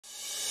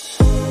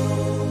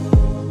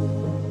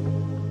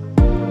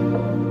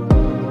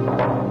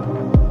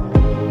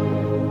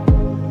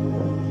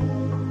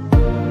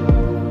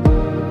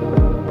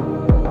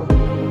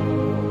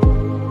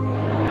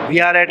We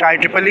are at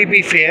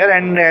IEEEP fair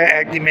and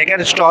at the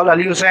Megger stall.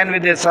 Ali Hussain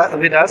with us.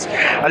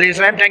 Ali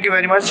Hussain, thank you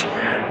very much.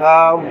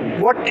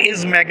 What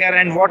is Megger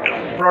and what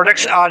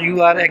products are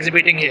you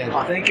exhibiting here?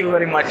 Thank you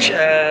very much.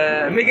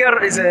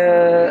 Megger is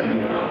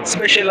a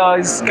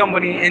specialized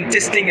company in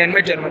testing and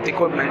measurement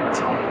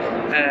equipment.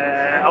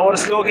 Our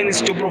slogan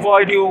is to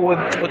provide you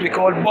with what we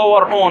call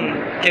power on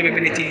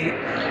capability,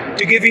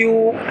 to give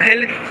you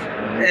health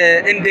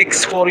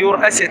index for your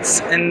assets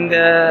and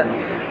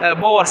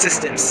power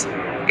systems,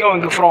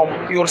 going from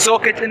your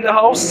socket in the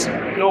house,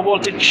 low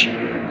voltage,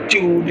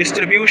 to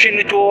distribution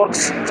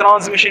networks,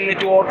 transmission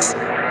networks,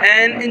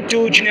 and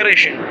into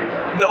generation,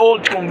 the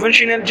old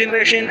conventional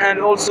generation and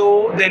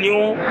also the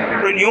new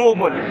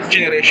renewable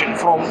generation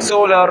from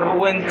solar,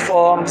 wind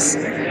farms,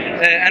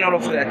 and all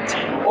of that.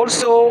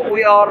 Also,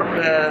 we are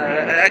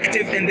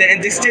active in the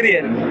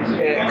industrial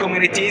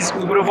communities.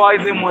 We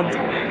provide them with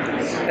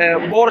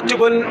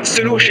portable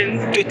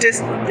solution to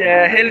test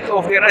the health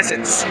of their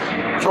assets,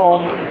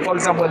 from, for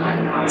example,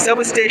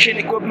 substation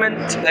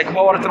equipment like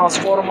power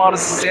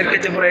transformers,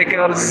 circuit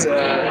breakers,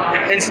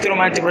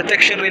 instrument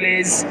protection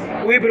relays.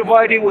 We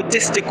provide you with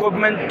test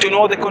equipment to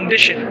know the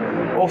condition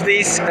of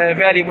these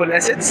valuable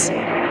assets,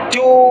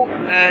 to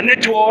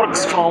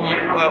networks from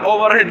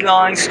overhead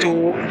lines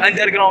to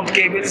underground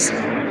cables.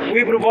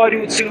 We provide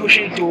you with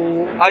solution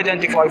to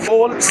identify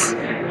faults,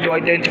 to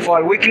identify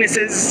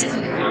weaknesses,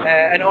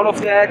 and all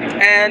of that.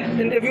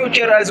 And in the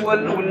future as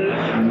well,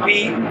 we'll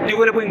be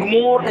developing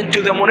more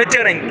into the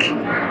monitoring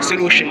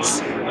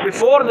solutions.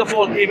 Before the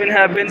fault even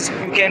happens,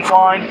 you can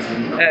find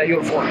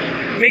your fault.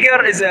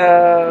 Megger is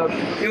a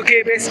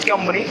UK-based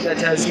company that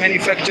has many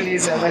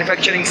factories and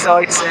manufacturing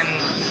sites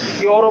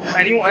in Europe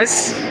and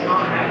US.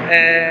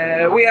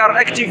 We are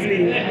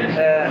actively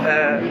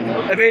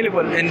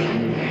available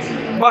in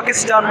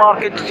Pakistan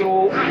market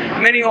through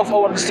many of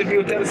our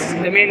distributors.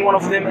 The main one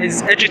of them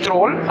is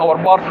AGITROL,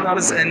 our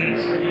partners in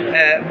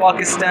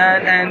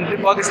Pakistan, and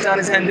Pakistan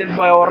is handled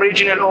by our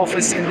regional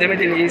office in the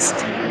Middle East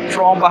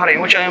from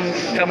Bahrain, which I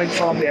am coming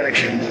from there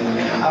actually.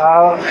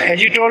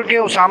 AGITROL के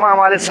उसामा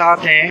हमारे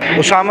साथ हैं.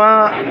 उसामा,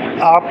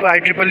 आप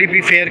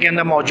IEEEP fair के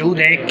अंदर मौजूद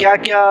हैं. क्या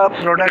क्या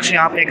प्रोडक्ट्स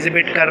यहाँ पे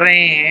एग्जिबिट कर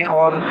रहे हैं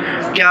और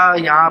क्या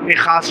यहाँ पे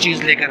ख़ास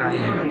चीज़ लेकर आए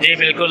हैं? जी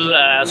बिल्कुल,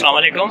 अस्सलाम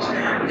वालेकुम.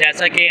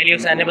 जैसा कि अली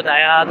हुसैन ने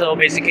बताया, तो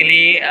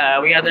basically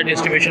we are the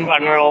distribution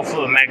partner of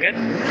megger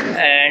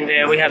and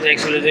we have the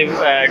exclusive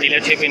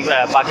dealership इन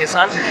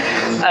पाकिस्तान.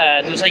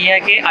 दूसरा यह है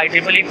कि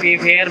IEEEP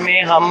फेयर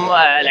में हम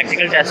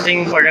इलेक्ट्रिकल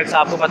टेस्टिंग प्रोडक्ट्स,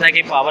 आपको पता है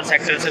कि पावर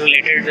सेक्टर से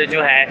रिलेटेड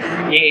जो है,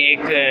 ये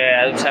एक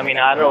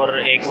सेमिनार और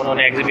एक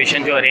उन्होंने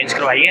एग्जीबिशन जो अरेंज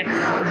करवाई है.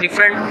 तो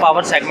डिफरेंट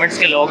पावर सेगमेंट्स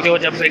के लोग जो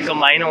जब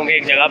कंबाइन होंगे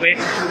एक जगह पे,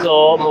 तो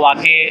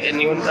मौके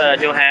न्यू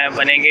जो हैं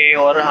बनेंगे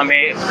और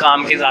हमें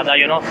काम की ज़्यादा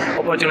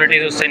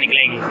अपॉर्चुनिटीज़ उससे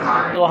निकलेंगी.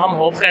 तो हम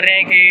होप कर रहे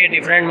हैं कि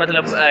डिफरेंट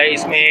मतलब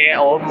इसमें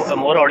और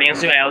मोर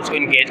ऑडियंस जो है उसको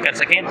इंगेज कर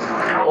सकें.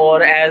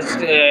 और as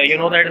you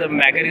know that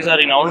megger is a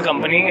renowned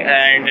company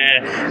and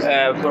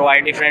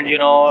provide different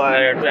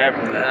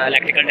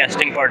electrical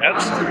testing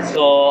products.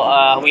 So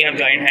we have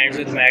joined hands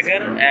with Megger,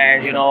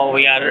 and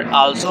we are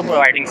also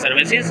providing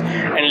services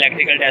in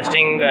electrical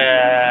testing,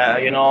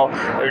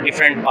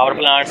 different power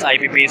plants,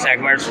 IPP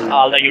segments,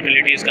 all the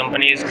utilities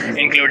companies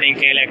including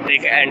K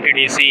Electric,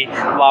 NTDC,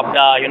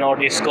 WAPDA,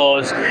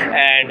 DISCOs,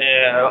 and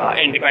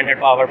independent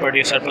power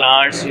producer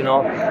plants,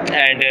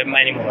 and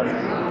many more.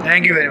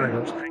 Thank you very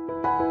much.